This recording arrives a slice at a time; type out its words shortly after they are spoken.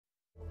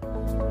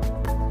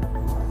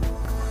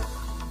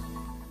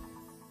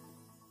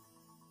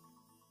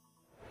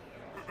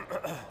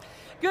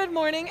Good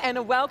morning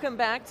and welcome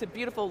back to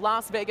beautiful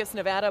Las Vegas,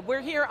 Nevada. We're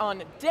here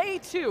on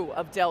day 2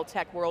 of Dell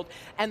Tech World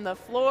and the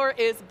floor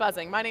is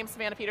buzzing. My name's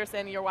Savannah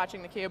Peterson, you're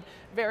watching theCUBE.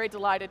 Very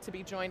delighted to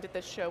be joined at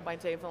this show by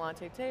Dave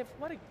Vellante. Dave,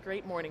 what a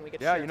great morning we get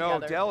to share together. Yeah, you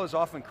know, Dell is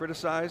often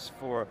criticized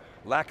for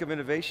lack of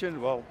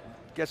innovation. Well,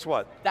 guess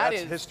what? That's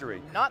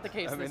history. Not the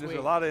case this week. There's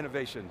a lot of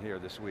innovation here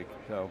this week.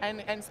 So.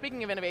 And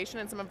speaking of innovation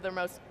and some of their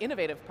most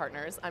innovative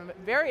partners, I'm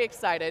very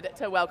excited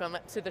to welcome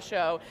to the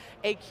show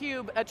a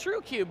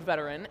true CUBE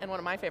veteran and one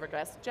of my favorite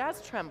guests,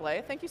 Jas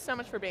Tremblay. Thank you so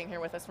much for being here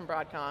with us from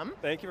Broadcom.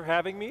 Thank you for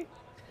having me.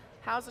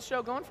 How's the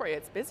show going for you?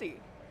 It's busy.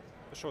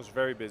 The show's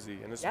very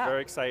busy and it's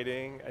very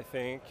exciting. I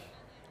think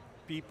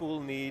people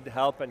need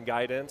help and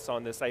guidance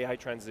on this AI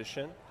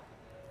transition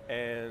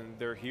and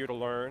they're here to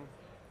learn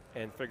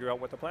and figure out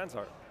what the plans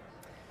are.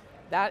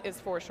 That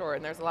is for sure,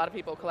 and there's a lot of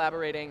people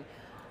collaborating.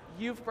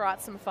 You've brought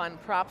some fun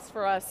props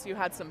for us. You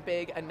had some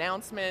big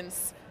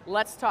announcements.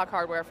 Let's talk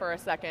hardware for a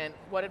second.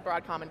 What did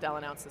Broadcom and Dell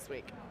announce this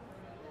week?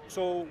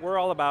 So we're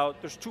all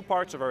about, there's two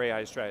parts of our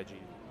AI strategy.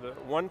 The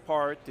one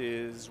part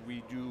is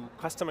we do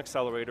custom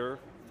accelerator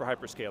for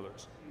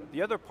hyperscalers.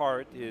 The other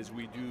part is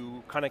we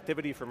do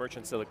connectivity for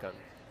merchant silicon.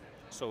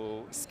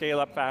 So scale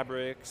up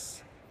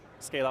fabrics,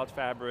 scale out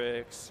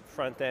fabrics,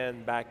 front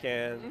end, back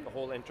end, the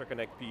whole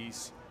interconnect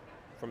piece,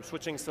 from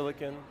switching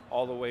silicon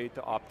all the way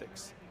to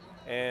optics.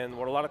 And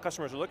what a lot of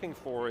customers are looking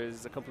for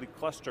is a complete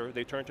cluster.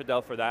 They turn to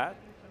Dell for that,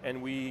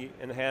 and we,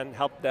 in hand,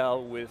 help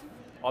Dell with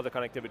all the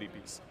connectivity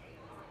piece.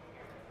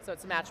 So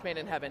it's a match made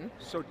in heaven.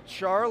 So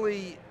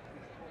Charlie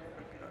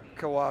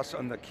Kawwas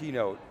on the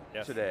keynote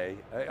today,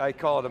 I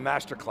call it a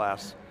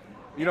masterclass.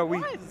 You know,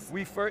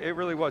 it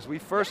really was. We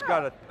first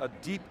got a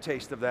deep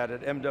taste of that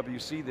at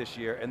MWC this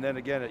year, and then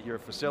again at your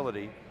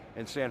facility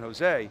in San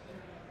Jose.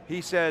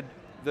 He said,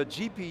 the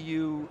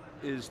GPU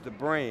is the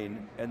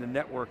brain and the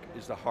network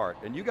is the heart.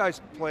 And you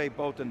guys play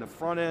both in the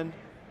front end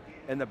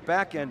and the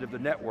back end of the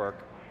network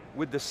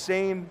with the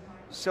same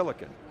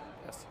silicon,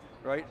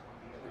 right?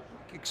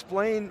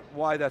 Explain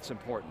why that's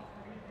important.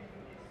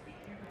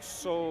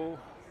 So,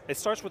 it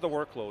starts with the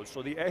workloads.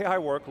 So the AI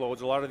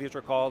workloads, a lot of these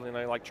are called,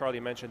 and like Charlie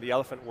mentioned, the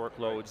elephant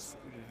workloads,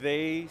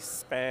 they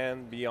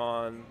span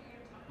beyond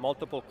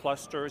multiple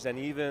clusters and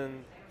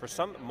even, for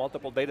some,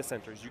 multiple data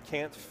centers. You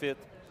can't fit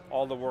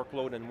all the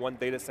workload in one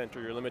data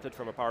center, you're limited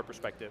from a power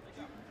perspective.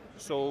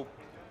 So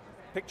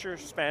picture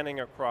spanning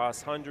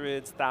across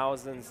hundreds,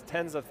 thousands,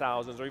 tens of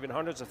thousands, or even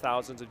hundreds of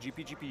thousands of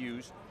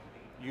GPUs,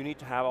 you need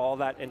to have all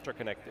that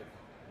interconnected.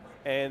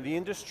 And the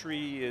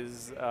industry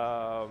is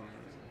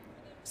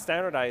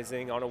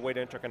standardizing on a way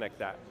to interconnect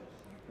that.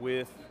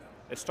 It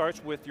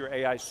starts with your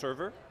AI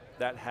server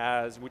that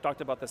has, we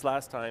talked about this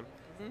last time,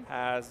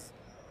 has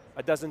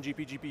a dozen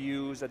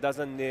GPUs, a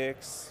dozen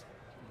NICs,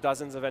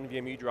 dozens of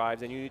NVMe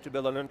drives, and you need to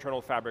build an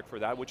internal fabric for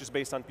that, which is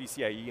based on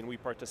PCIe, and we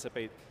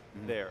participate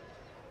there.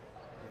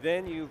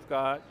 Then you've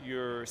got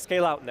your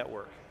scale-out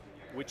network,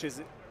 which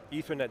is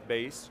Ethernet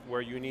based,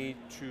 where you need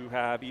to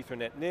have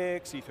Ethernet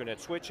NICs, Ethernet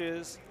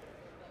switches,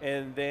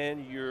 and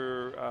then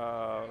your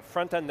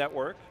front-end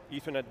network,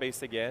 Ethernet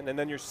based again, and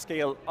then your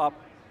scale-up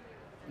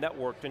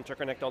network to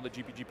interconnect all the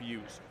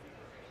GPUs.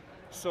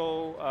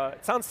 So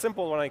it sounds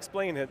simple when I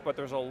explain it, but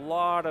there's a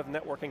lot of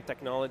networking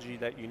technology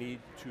that you need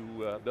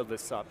to build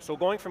this up. So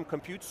going from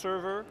compute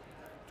server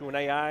to an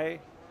AI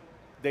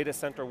data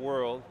center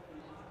world,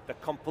 the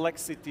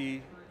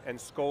complexity and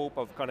scope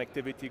of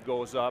connectivity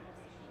goes up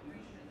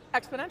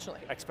exponentially.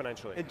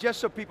 Exponentially. And just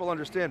so people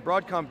understand,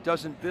 Broadcom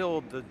doesn't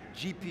build the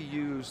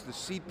GPUs, the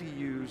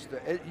CPUs,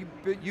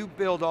 you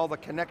build all the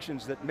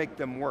connections that make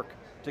them work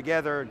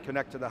together and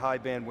connect to the high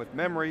bandwidth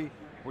memory,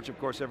 which of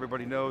course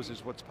everybody knows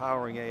is what's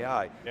powering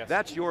AI. Yes.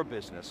 That's your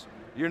business.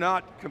 You're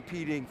not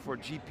competing for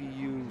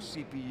GPU,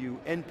 CPU,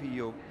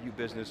 NPU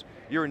business,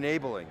 you're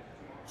enabling.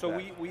 So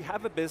we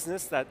have a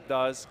business that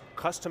does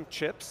custom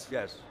chips.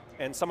 Yes.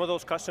 And some of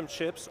those custom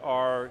chips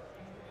are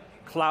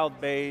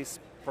cloud-based,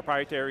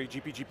 proprietary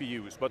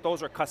GPUs, but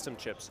those are custom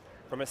chips.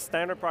 From a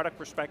standard product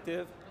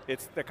perspective,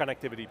 it's the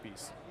connectivity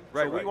piece.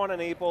 Right, so we want to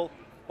enable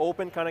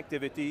open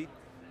connectivity,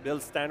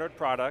 build standard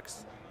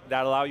products,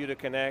 that allow you to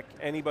connect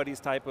anybody's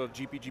type of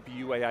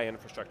GPU AI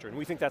infrastructure, and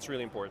we think that's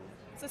really important.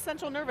 It's a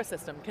central nervous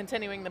system,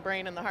 continuing the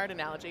brain and the heart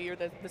analogy, or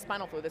the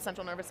spinal fluid, the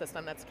central nervous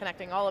system that's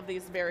connecting all of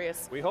these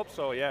various we hope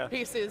so, yeah.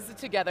 pieces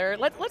together.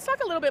 Let's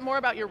talk a little bit more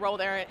about your role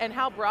there and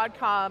how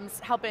Broadcom's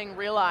helping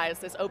realize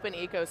this open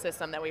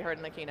ecosystem that we heard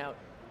in the keynote.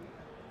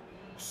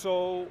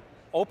 So,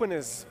 open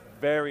is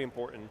very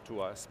important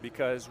to us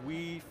because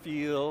we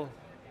feel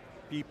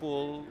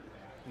people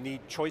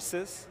need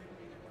choices,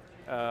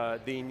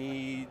 they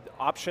need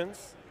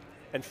options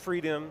and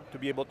freedom to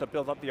be able to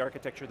build up the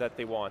architecture that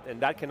they want, and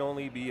that can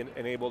only be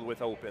enabled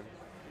with open.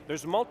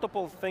 There's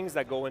multiple things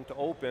that go into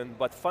open,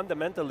 but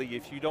fundamentally,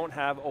 if you don't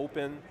have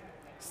open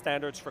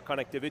standards for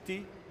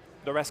connectivity,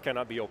 the rest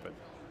cannot be open.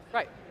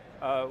 Right.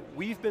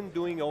 We've been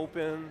doing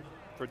open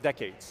for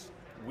decades.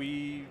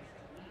 We,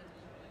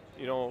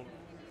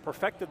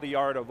 perfected the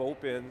art of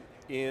open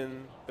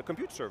in the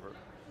compute server.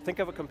 Think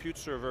of a compute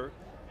server,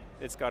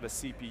 it's got a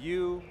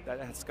CPU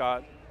that has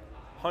got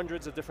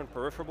hundreds of different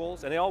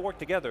peripherals, and they all work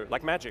together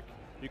like magic.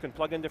 You can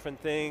plug in different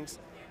things,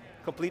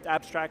 complete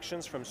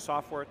abstractions from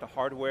software to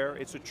hardware.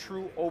 It's a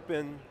true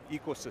open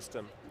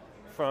ecosystem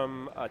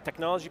from a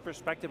technology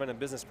perspective and a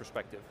business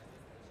perspective.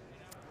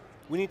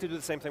 We need to do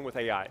the same thing with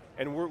AI,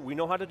 and we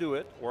know how to do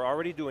it. We're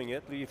already doing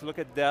it. If you look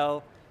at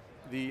Dell,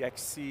 the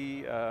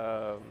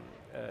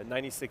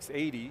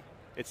XC9680,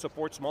 it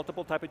supports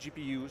multiple type of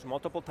GPUs,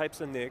 multiple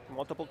types of NIC,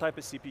 multiple type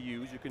of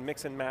CPUs. You can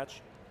mix and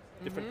match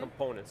different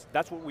components.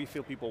 That's what we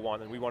feel people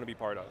want and we want to be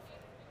part of.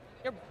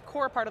 You're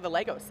core part of the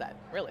Lego set,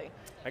 really.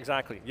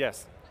 Exactly,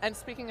 yes. And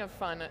speaking of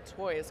fun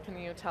toys, can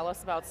you tell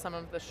us about some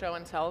of the show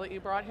and tell that you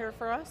brought here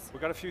for us? We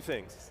got a few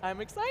things. I'm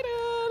excited.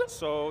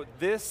 So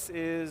this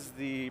is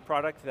the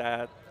product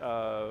that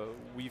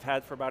we've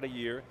had for about a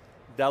year.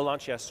 Dell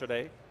launched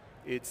yesterday.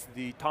 It's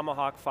the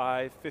Tomahawk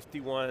 5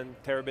 51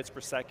 terabits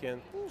per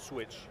second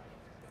switch.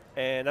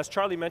 And as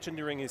Charlie mentioned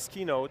during his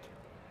keynote,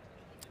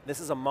 this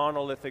is a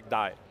monolithic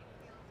die.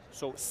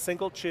 So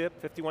single chip,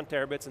 51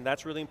 terabits, and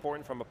that's really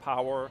important from a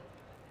power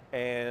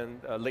and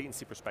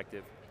latency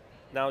perspective.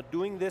 Now,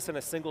 doing this in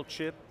a single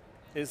chip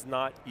is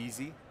not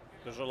easy.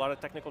 There's a lot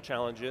of technical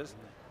challenges.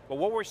 But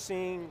what we're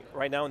seeing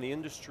right now in the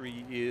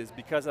industry is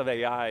because of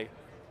AI,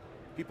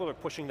 people are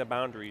pushing the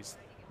boundaries.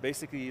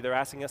 Basically, they're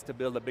asking us to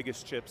build the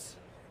biggest chips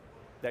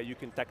that you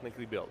can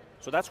technically build.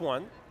 So that's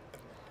one.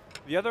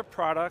 The other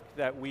product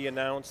that we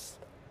announced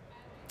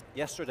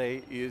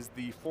yesterday is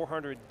the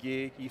 400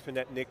 gig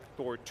Ethernet NIC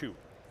Thor 2.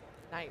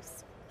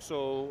 Nice.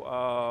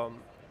 So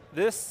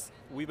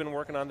we've been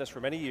working on this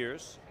for many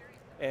years,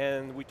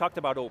 and we talked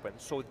about open.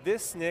 So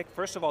this NIC,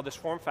 first of all, this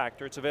form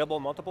factor, it's available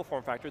in multiple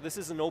form factor. This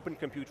is an open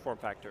compute form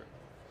factor.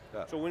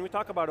 Yeah. So when we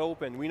talk about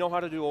open, we know how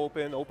to do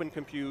open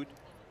compute,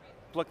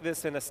 plug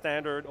this in a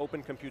standard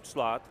open compute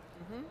slot.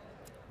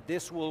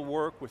 This will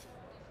work with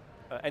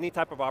any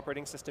type of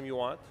operating system you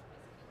want,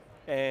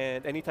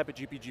 and any type of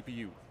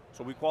GPU.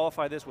 So we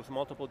qualify this with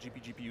multiple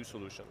GPU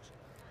solutions.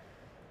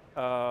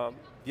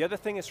 The other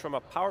thing is from a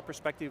power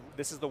perspective,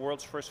 this is the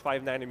world's first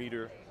 5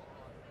 nanometer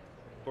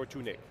Thor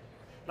 2 NIC.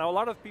 Now a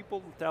lot of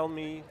people tell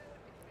me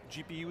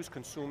GPU is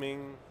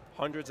consuming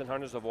hundreds and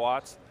hundreds of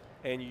watts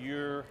and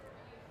you're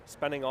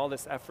spending all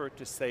this effort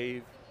to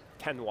save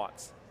 10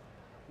 watts.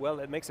 Well,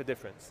 it makes a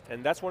difference,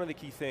 and that's one of the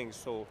key things.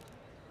 So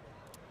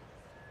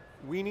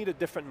we need a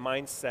different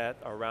mindset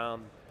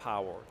around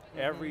power.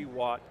 Every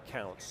watt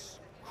counts.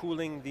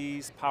 Cooling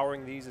these,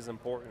 powering these is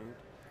important.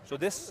 So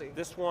this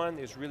one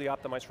is really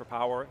optimized for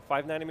power,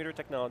 5 nanometer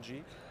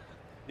technology.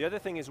 The other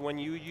thing is when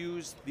you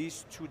use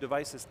these two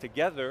devices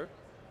together,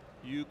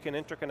 you can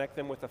interconnect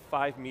them with a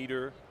 5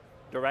 meter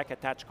direct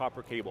attached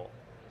copper cable.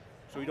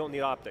 So you don't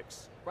need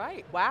optics.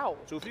 Right, wow.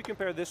 So if you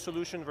compare this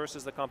solution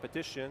versus the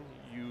competition,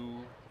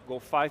 you go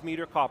 5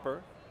 meter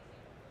copper,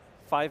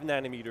 5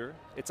 nanometer.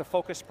 It's a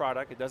focused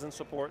product. It doesn't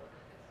support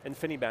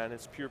InfiniBand.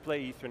 It's pure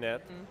play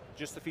Ethernet.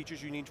 Just the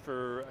features you need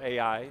for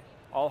AI,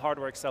 all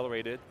hardware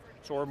accelerated.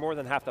 So we're more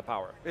than half the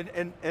power.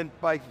 And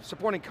by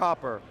supporting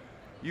copper,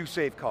 you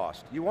save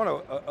cost. You want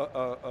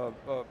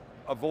to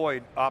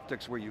avoid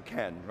optics where you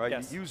can, right?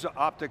 Yes. You use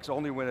optics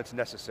only when it's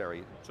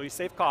necessary. So you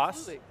save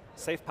costs,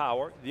 save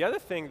power. The other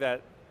thing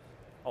that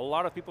a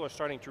lot of people are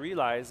starting to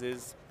realize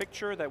is,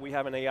 picture that we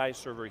have an AI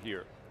server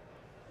here.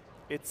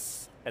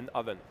 It's an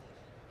oven.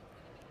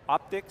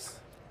 Optics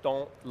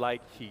don't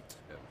like heat.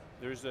 Yeah.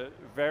 There's a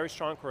very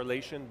strong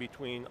correlation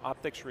between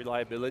optics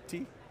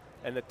reliability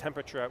and the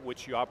temperature at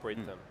which you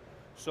operate them.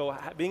 So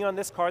being on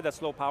this card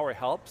that's low power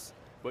helps,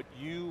 but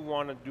you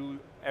want to do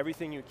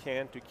everything you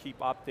can to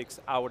keep optics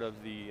out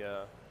of the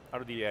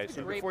AI.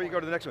 So before you go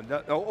to the next one,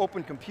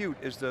 open compute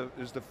is the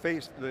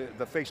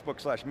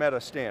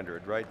Facebook/Meta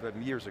standard, right?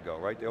 From years ago,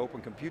 right? The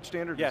open compute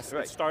standard. Yes,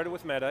 right. It started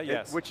with Meta.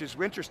 Yes, which is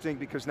interesting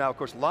because now, of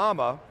course,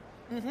 Llama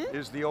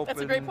is the open.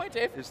 That's a great point,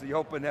 Dave. Is the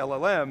open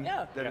LLM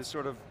that is Yes.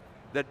 sort of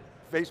that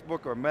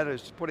Facebook or Meta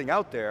is putting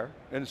out there,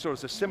 and so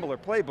it's a similar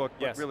playbook,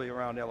 but really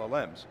around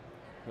LLMs.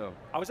 So.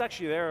 I was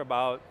actually there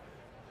about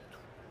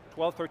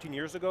 12, 13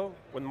 years ago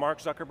when Mark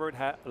Zuckerberg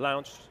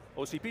launched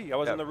OCP. I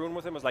was in the room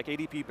with him, it was like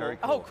 80 people. Very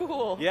cool. Oh,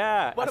 cool.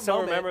 Yeah, what I still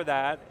remember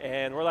that,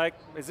 and we're like,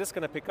 is this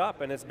going to pick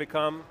up? And it's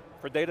become,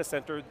 for data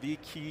center, the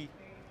key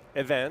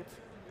event.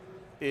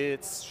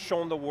 It's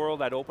shown the world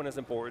that open is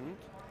important.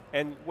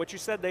 And what you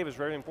said, Dave, is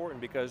very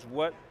important because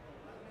what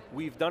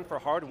we've done for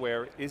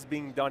hardware is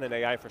being done in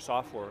AI for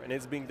software, and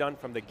it's being done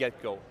from the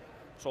get-go.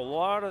 So a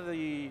lot of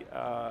the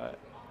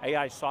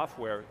AI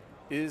software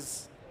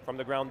is from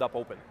the ground up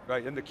open.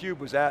 Right, and theCUBE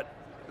was at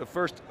the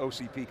first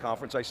OCP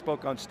conference. I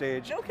spoke on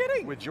stage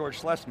with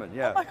George Schlesman,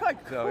 Oh my God,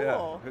 cool. So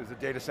yeah, who's a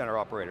data center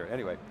operator,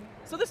 anyway.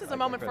 So this is a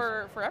moment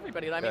for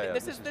everybody. I mean,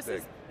 this is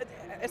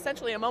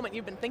essentially a moment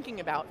you've been thinking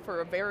about for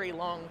a very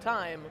long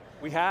time.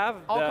 We have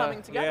all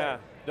coming together.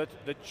 Yeah,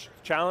 the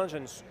challenge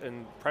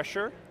and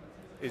pressure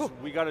is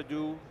we got to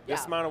do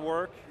this amount of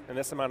work in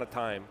this amount of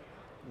time.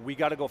 We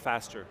got to go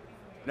faster.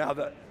 Now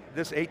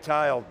this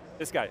 8-tile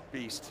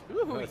beast.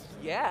 Ooh,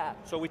 yeah.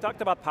 So we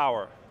talked about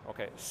power.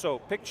 Okay, so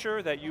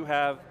picture that you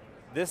have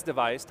this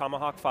device,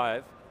 Tomahawk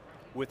 5,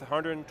 with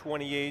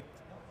 128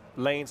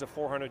 lanes of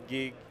 400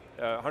 gig,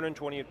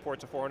 128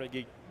 ports of 400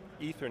 gig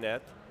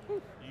Ethernet,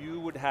 you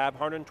would have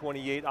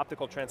 128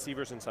 optical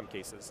transceivers in some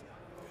cases.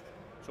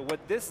 So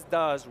what this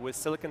does with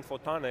silicon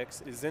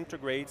photonics is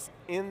integrates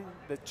in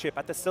the chip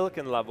at the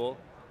silicon level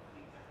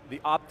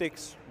the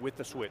optics with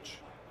the switch.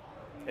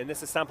 And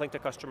this is sampling to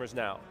customers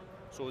now.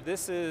 So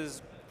this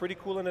is pretty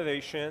cool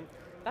innovation.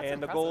 That's and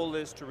impressive. The goal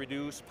is to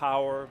reduce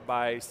power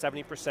by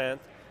 70%.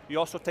 You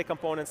also take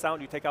components out,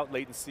 you take out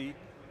latency.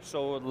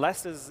 So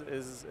less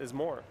is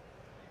more.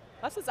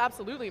 Less is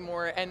absolutely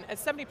more, and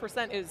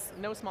 70% is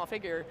no small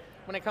figure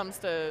when it comes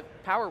to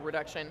power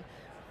reduction.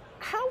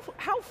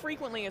 How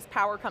frequently is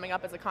power coming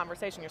up as a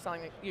conversation?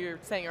 You're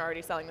saying you're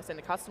already selling this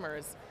into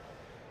customers.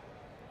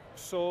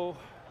 So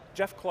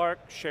Jeff Clark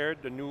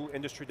shared the new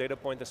industry data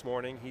point this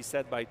morning. He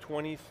said by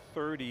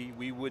 2030,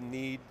 we would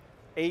need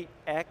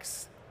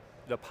 8x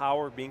the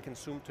power being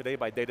consumed today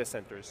by data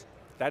centers.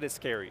 That is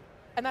scary.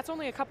 And that's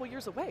only a couple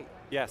years away.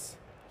 Yes.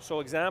 So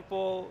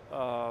example,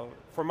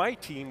 for my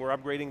team, we're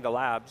upgrading the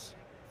labs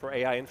for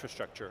AI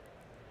infrastructure.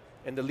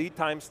 And the lead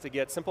times to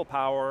get simple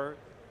power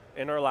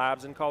in our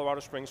labs in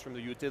Colorado Springs from the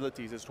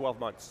utilities is 12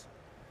 months.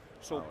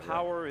 So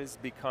power is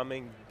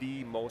becoming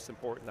the most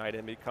important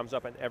item. It comes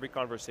up in every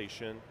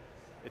conversation.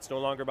 It's no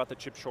longer about the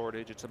chip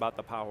shortage, it's about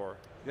the power.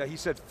 Yeah, he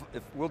said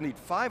we'll need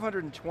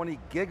 520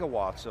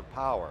 gigawatts of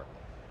power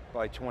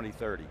by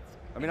 2030.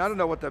 I mean, I don't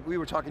know what we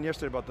were talking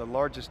yesterday about the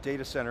largest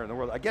data center in the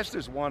world. I guess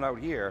there's one out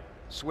here,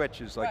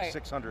 Switch is like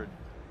 600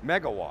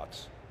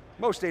 megawatts.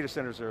 Most data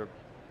centers are,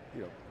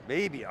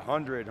 maybe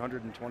 100,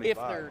 125. If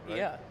they're,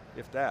 right?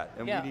 If that.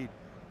 And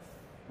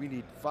we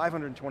need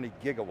 520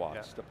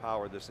 gigawatts to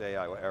power this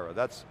AI era.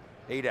 That's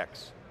 8x.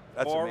 That's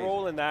amazing. Our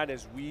role in that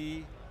is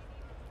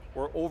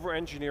we're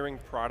over-engineering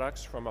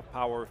products from a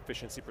power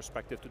efficiency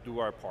perspective to do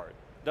our part.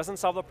 Doesn't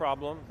solve the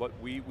problem, but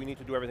we need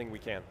to do everything we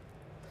can.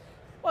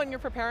 Well, and you're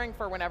preparing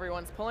for when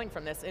everyone's pulling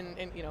from this in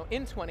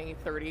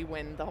 2030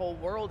 when the whole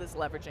world is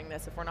leveraging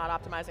this. If we're not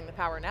optimizing the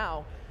power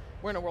now,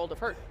 we're in a world of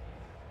hurt.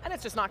 And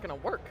it's just not going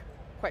to work,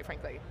 quite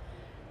frankly.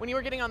 When you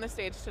were getting on the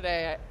stage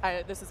today,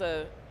 this is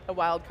a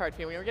wild card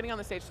for you. When you were getting on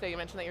the stage today, you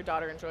mentioned that your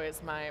daughter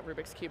enjoys my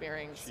Rubik's Cube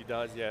earrings. She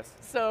does, yes.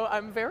 So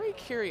I'm very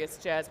curious,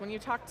 Jas, when you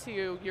talk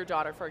to your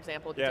daughter, for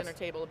example, at the dinner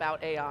table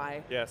about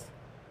AI,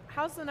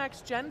 how's the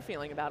next gen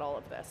feeling about all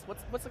of this?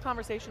 What's the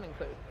conversation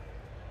include?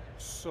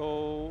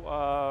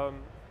 So,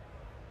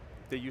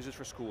 they use it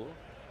for school.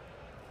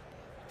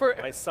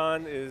 My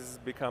son is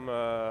become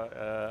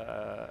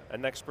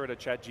an expert at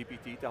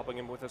ChatGPT, helping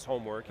him with his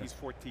homework. He's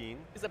 14.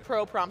 He's a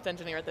pro prompt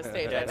engineer at this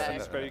stage, yes,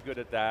 he's very good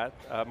at that.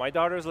 My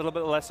daughter is a little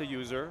bit less a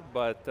user,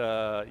 but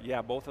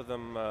yeah, both of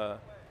them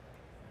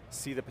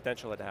see the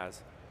potential it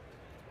has.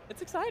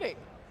 It's exciting.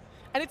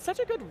 And it's such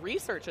a good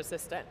research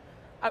assistant.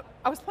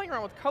 I was playing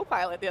around with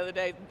Copilot the other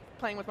day,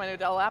 playing with my new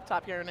Dell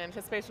laptop here in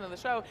anticipation of the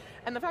show,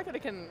 and the fact that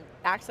it can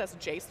access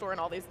JSTOR and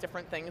all these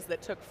different things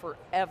that took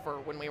forever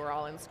when we were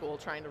all in school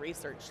trying to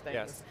research things.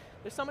 Yes.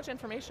 There's so much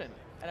information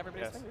at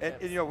everybody's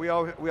fingertips. And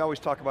we always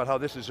talk about how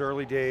this is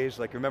early days,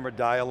 like remember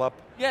dial-up?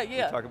 Yeah. We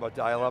talk about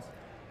dial-up.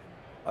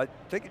 I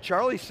think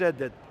Charlie said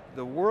that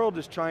the world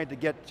is trying to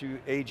get to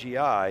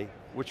AGI,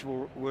 which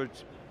will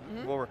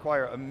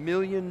require 1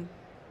 million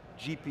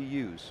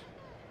GPUs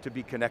to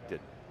be connected.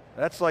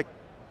 That's like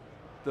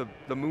the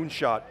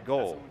moonshot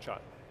goal. That's a moonshot,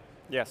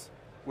 yes.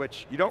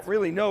 Which you don't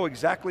really know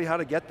exactly how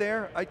to get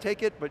there, I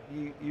take it, but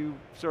you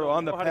sort of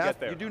on the path,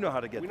 you do know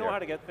how to get there. We know how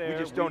to get there. We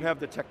just don't have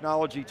the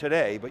technology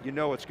today, but you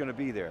know it's going to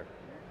be there.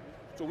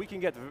 So we can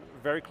get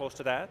very close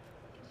to that.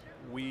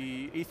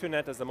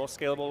 Ethernet is the most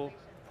scalable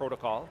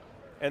protocol.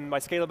 And by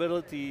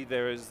scalability,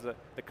 there is the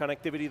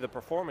connectivity, the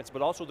performance,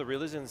 but also the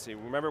resiliency.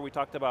 Remember we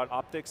talked about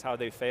optics, how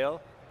they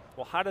fail?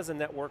 Well, how does a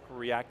network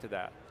react to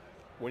that?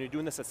 When you're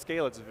doing this at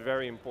scale, it's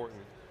very important.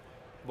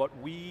 But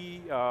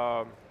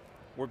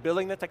we're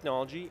building the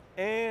technology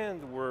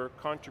and we're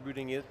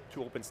contributing it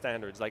to open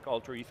standards like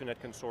Ultra Ethernet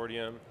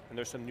Consortium, and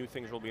there's some new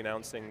things we'll be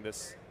announcing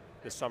this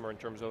summer in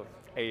terms of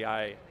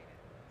AI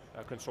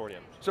consortium.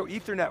 So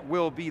Ethernet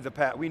will be the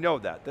path, we know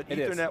that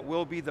Ethernet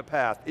will be the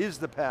path, is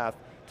the path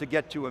to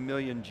get to 1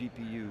 million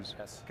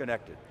GPUs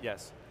connected.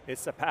 Yes,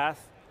 it's a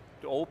path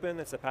to open,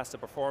 it's a path to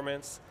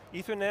performance.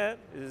 Ethernet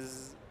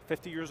is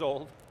 50 years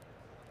old.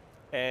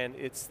 And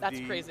that's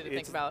crazy to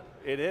think about.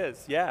 It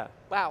is, yeah.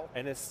 Wow.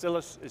 And it's still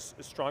is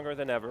stronger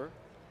than ever,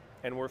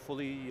 and we're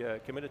fully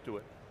committed to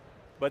it.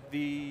 But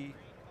you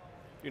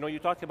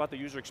talked about the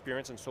user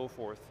experience and so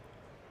forth.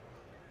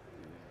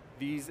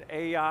 These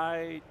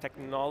AI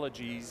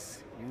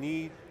technologies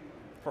need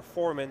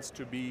performance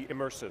to be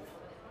immersive.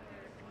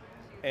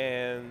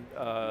 And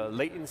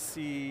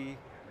latency,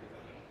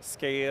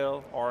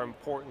 scale are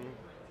important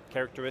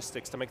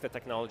characteristics to make the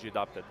technology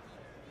adopted.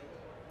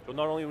 So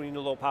not only do we need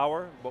low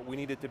power, but we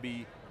need it to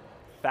be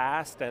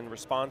fast and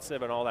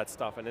responsive and all that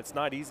stuff, and it's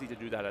not easy to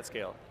do that at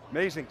scale.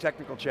 Amazing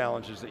technical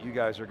challenges that you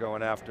guys are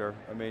going after.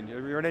 I mean,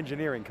 you're an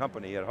engineering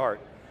company at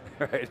heart,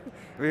 right?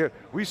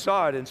 We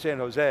saw it in San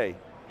Jose.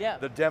 Yeah.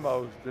 The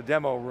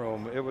demo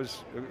room. It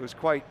was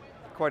quite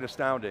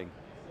astounding.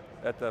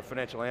 at the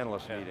financial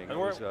analyst meeting. And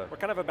we're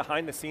kind of a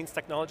behind-the-scenes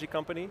technology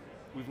company.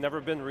 We've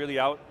never been really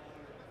out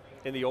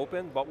in the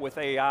open, but with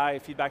AI,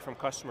 feedback from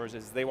customers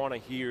is they want to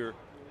hear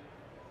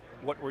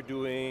what we're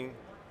doing,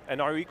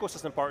 and our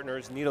ecosystem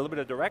partners need a little bit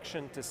of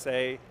direction to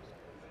say,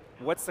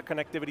 what's the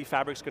connectivity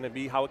fabric's going to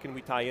be, how can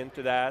we tie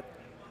into that?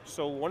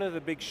 So one of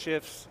the big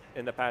shifts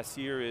in the past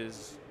year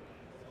is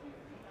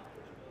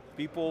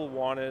people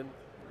wanted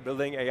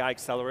building AI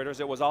accelerators.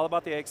 It was all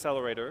about the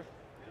accelerator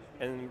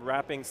and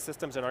wrapping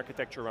systems and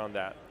architecture around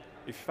that.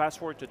 If you fast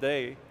forward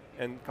today,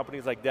 and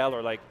companies like Dell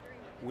are like,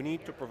 we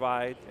need to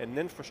provide an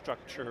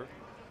infrastructure,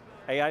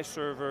 AI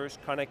servers,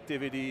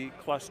 connectivity,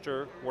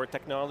 cluster, where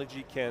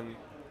technology can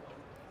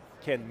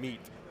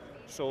meet.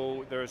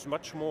 So there's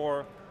much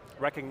more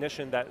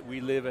recognition that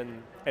we live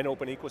in an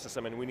open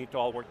ecosystem and we need to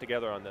all work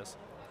together on this.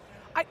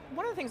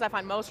 One of the things I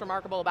find most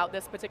remarkable about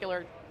this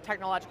particular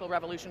technological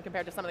revolution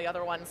compared to some of the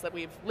other ones that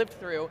we've lived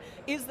through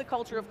is the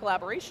culture of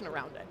collaboration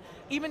around it.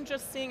 Even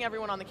just seeing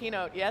everyone on the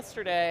keynote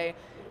yesterday,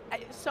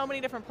 so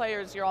many different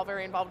players, you're all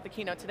very involved with the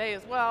keynote today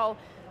as well,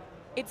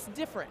 it's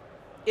different.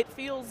 It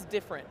feels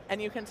different,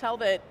 and you can tell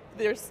that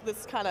there's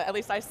this kind of, at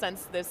least I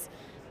sense this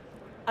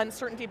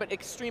uncertainty but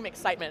extreme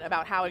excitement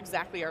about how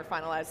exactly our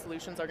finalized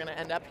solutions are going to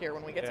end up here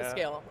when we get to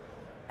scale.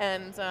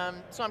 And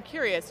so I'm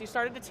curious, you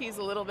started to tease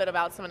a little bit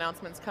about some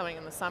announcements coming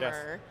in the summer.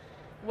 Yes.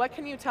 What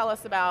can you tell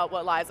us about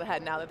what lies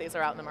ahead now that these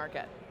are out in the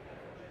market?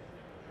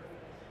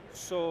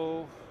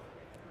 So,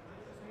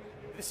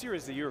 this year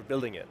is the year of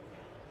building it.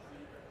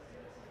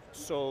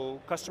 So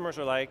customers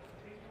are like,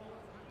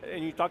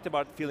 and you talked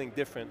about feeling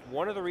different.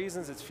 One of the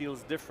reasons it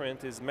feels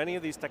different is many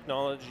of these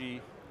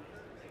technology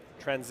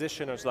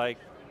transitioners, like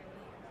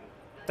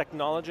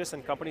technologists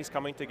and companies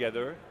coming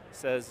together,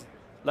 says,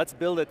 let's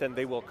build it and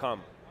they will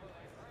come.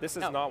 This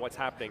is not what's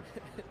happening.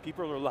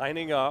 People are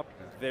lining up,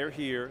 they're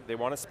here, they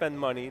want to spend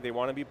money, they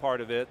want to be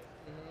part of it,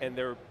 and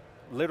they're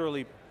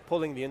literally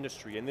pulling the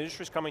industry. And the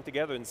industry's coming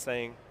together and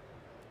saying,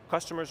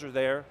 customers are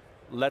there,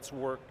 let's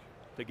work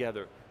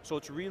together. So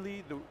it's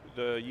really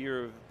the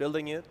year of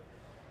building it,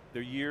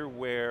 the year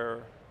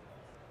where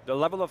the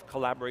level of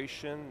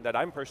collaboration that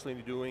I'm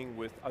personally doing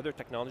with other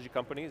technology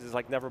companies is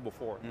like never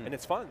before. And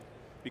it's fun,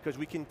 because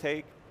we can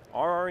take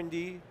our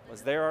R&D,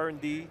 as their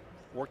R&D,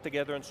 work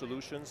together on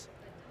solutions.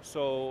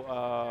 So,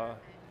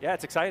 yeah,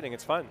 it's exciting,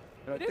 it's fun.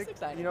 It is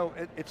exciting. You know,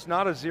 it's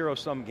not a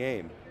zero-sum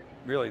game,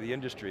 really, the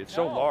industry. It's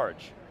so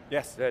large.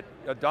 Yes. That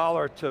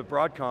 $1 to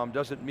Broadcom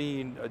doesn't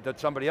mean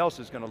that somebody else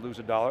is going to lose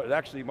 $1. It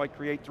actually might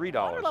create $3.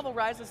 Water level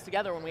rises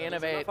together when we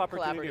innovate, There's enough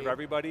opportunity for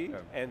everybody,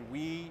 and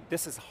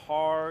this is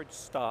hard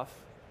stuff.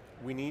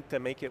 We need to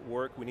make it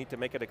work, we need to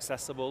make it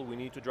accessible, we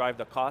need to drive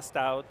the cost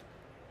out,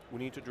 we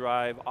need to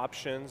drive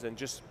options, and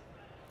just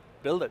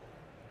build it.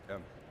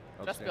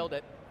 Just build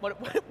it.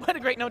 What a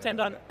great note to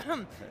end on.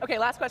 Okay,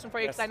 last question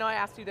for you, because I know I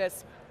asked you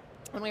this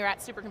when we were at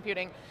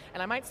Supercomputing,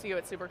 and I might see you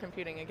at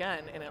Supercomputing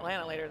again in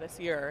Atlanta later this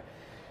year.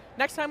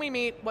 Next time we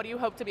meet, what do you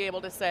hope to be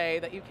able to say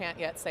that you can't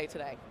yet say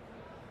today?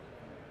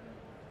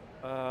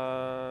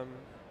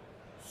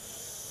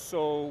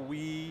 So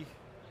we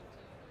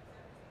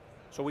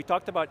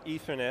talked about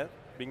Ethernet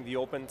being the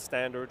open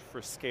standard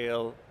for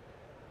scale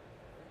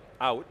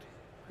out.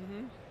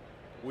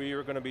 We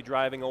are going to be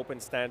driving open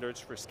standards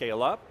for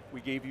scale up.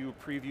 We gave you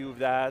a preview of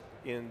that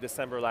in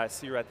December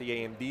last year at the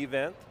AMD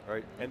event,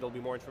 and there'll be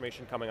more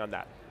information coming on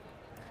that.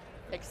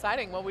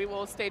 Exciting, well we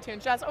will stay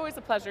tuned. Jas, always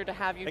a pleasure to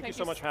have you. Thank you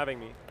so much for having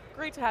me.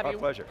 Great to have you. My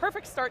pleasure.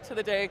 Perfect start to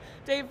the day.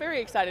 Dave, very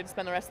excited to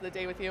spend the rest of the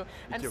day with you.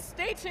 And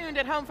stay tuned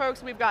at home,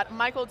 folks. We've got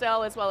Michael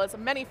Dell as well as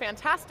many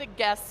fantastic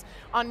guests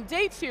on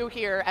day 2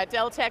 here at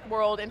Dell Tech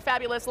World in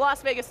fabulous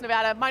Las Vegas,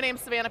 Nevada. My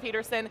name's Savannah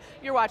Peterson.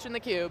 You're watching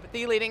theCUBE,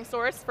 the leading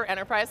source for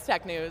enterprise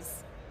tech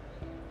news.